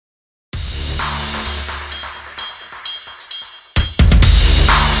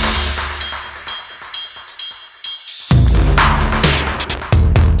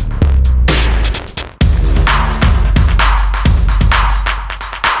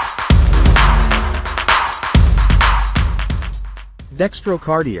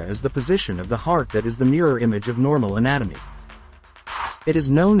Dextrocardia is the position of the heart that is the mirror image of normal anatomy. It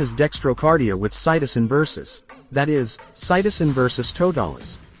is known as dextrocardia with situs inversus, that is, situs inversus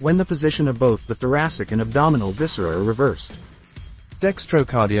totalis, when the position of both the thoracic and abdominal viscera are reversed.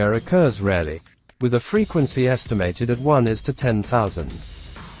 Dextrocardia occurs rarely, with a frequency estimated at 1 is to 10,000.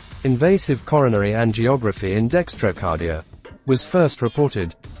 Invasive coronary angiography in dextrocardia was first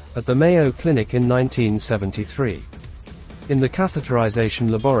reported at the Mayo Clinic in 1973. In the catheterization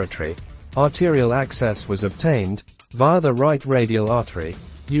laboratory, arterial access was obtained via the right radial artery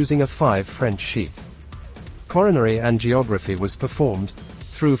using a 5 French sheath. Coronary angiography was performed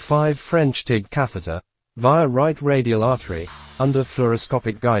through 5 French TIG catheter via right radial artery under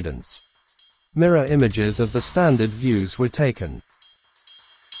fluoroscopic guidance. Mirror images of the standard views were taken.